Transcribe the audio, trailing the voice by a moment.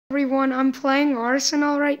Everyone, I'm playing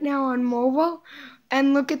Arsenal right now on mobile,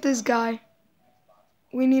 and look at this guy.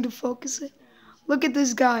 We need to focus it. Look at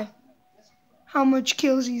this guy. How much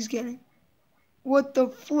kills he's getting. What the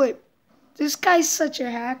flip? This guy's such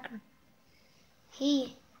a hacker.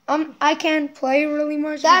 I can't play really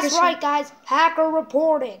much. That's right, guys. Hacker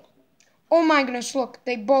reported. Oh my goodness, look.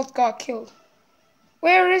 They both got killed.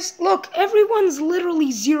 Look, everyone's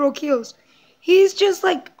literally 0 kills. He's just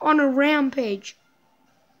like on a rampage.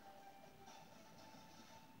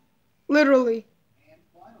 Literally.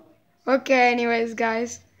 Okay, anyways,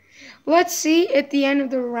 guys. Let's see at the end of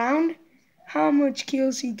the round how much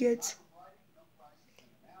kills he gets.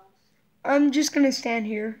 I'm just gonna stand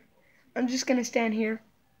here.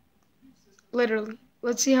 Literally.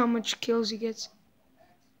 Let's see how much kills he gets.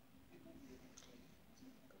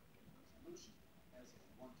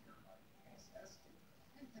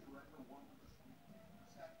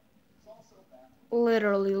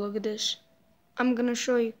 Literally, look at this. I'm gonna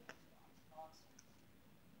show you.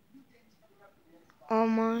 Oh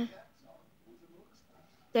my.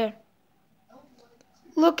 There.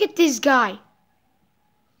 Look at this guy.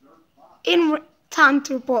 Time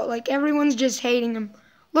to report. Like, everyone's just hating him.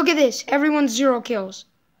 Look at this. Everyone's 0 kills.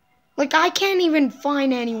 Like, I can't even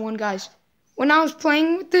find anyone, guys. When I was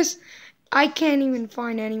playing with this, I can't even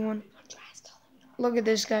find anyone. Look at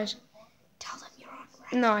this, guys. Tell them you're on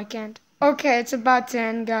record. No, I can't. Okay, it's about to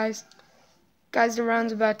end, guys. Guys, the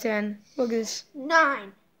round's about to end. Look at this.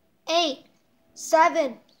 9, 8,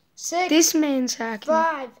 7, 6. This man's hacking.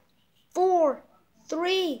 5, 4,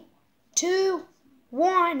 3, 2,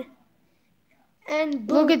 1. And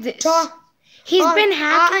boom. Look at this. He's been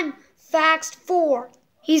hacking. I'm Faxed 4.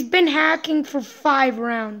 He's been hacking for 5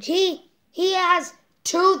 rounds. He has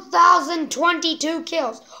 2,022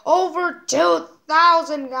 kills. Over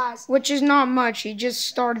 2,000, guys. Which is not much. He just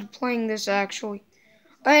started playing this, actually.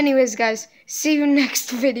 Anyways, guys, see you next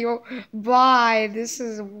video. Bye. This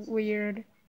is weird.